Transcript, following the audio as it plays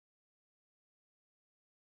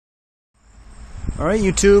Alright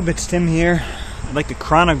YouTube, it's Tim here. I'd like to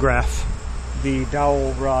chronograph the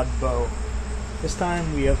dowel rod bow. This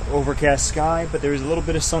time we have overcast sky, but there's a little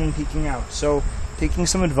bit of sun peeking out. So, taking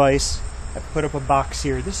some advice, I put up a box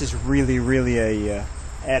here. This is really a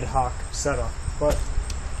ad hoc setup, but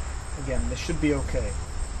again, this should be okay.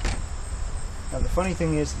 Now the funny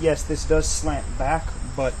thing is, yes, this does slant back,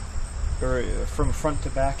 but from front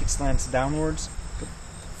to back it slants downwards. But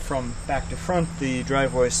from back to front, the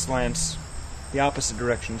driveway slants the opposite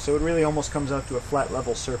direction, so it really almost comes out to a flat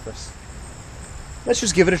level surface. Let's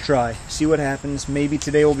just give it a try, see what happens. Maybe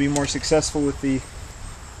today will be more successful with the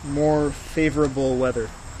more favorable weather.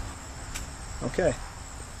 Okay,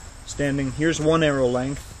 standing, here's one arrow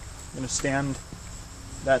length. I'm going to stand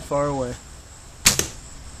that far away.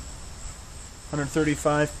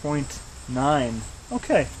 135.9.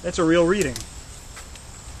 Okay, that's a real reading.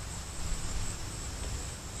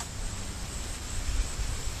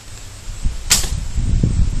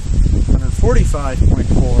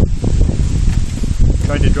 145.4.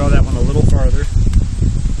 Tried to draw that one a little farther.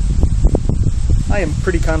 I am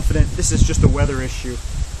pretty confident this is just a weather issue.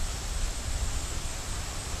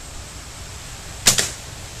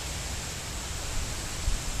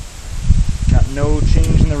 Got no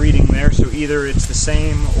change in the reading there, so either it's the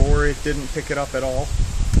same or it didn't pick it up at all.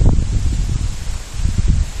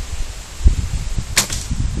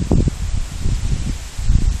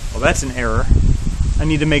 Well, that's an error. I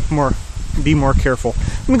need to be more careful.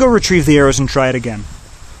 I'm going to go retrieve the arrows and try it again.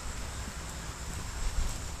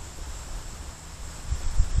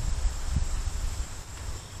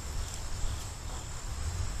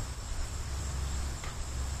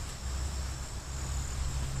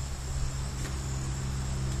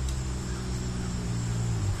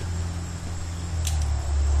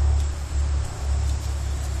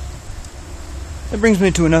 That brings me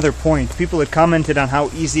to another point. People had commented on how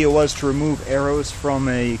easy it was to remove arrows from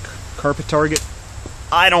a carpet target.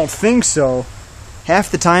 I don't think so.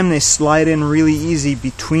 Half the time they slide in really easy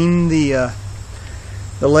between the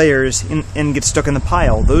layers and get stuck in the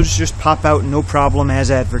pile. Those just pop out no problem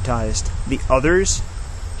as advertised. The others,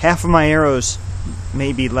 half of my arrows,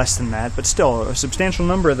 maybe less than that, but still a substantial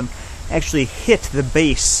number of them, actually hit the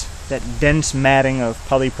base, that dense matting of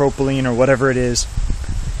polypropylene or whatever it is,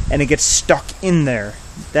 and it gets stuck in there.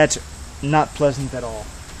 That's not pleasant at all.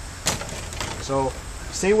 So,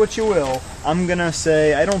 say what you will, I'm gonna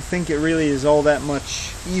say I don't think it really is all that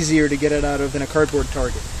much easier to get it out of than a cardboard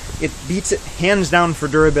target. It beats it hands down for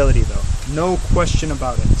durability though. No question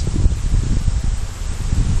about it.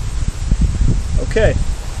 Okay,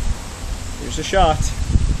 here's a shot.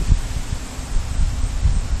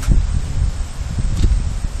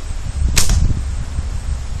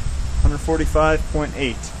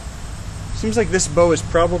 $145.8. Seems like this bow is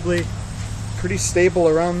probably pretty stable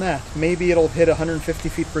around that. Maybe it'll hit 150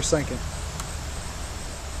 feet per second.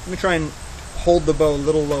 Let me try and hold the bow a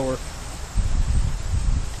little lower.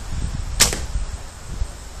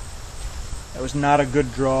 That was not a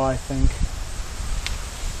good draw, I think.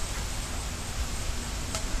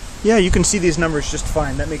 Yeah, you can see these numbers just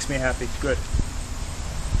fine. That makes me happy. Good.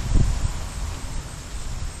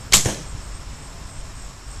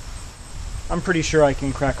 I'm pretty sure I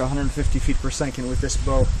can crack 150 feet per second with this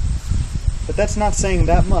bow. But that's not saying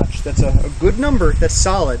that much. That's a good number, that's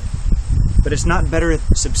solid. But it's not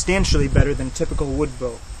substantially better than typical wood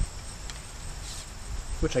bow.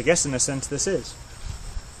 Which I guess in a sense this is.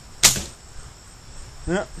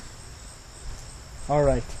 Yeah.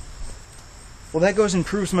 Alright. Well, that goes and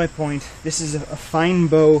proves my point. This is a fine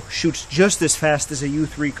bow, shoots just as fast as a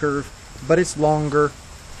youth recurve, but it's longer.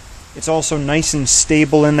 It's also nice and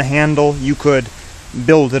stable in the handle. You could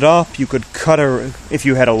build it up, you could if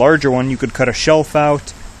you had a larger one, you could cut a shelf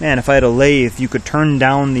out. Man, if I had a lathe, you could turn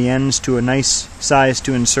down the ends to a nice size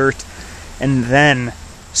to insert, and then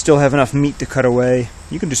still have enough meat to cut away.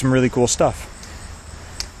 You can do some really cool stuff.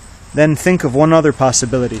 Then think of one other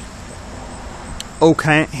possibility. Oak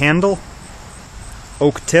handle,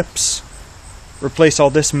 oak tips, replace all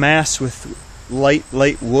this mass with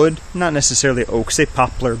light wood, not necessarily oak, say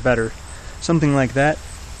poplar better, something like that.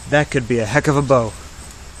 That could be a heck of a bow.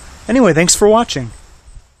 Anyway, thanks for watching.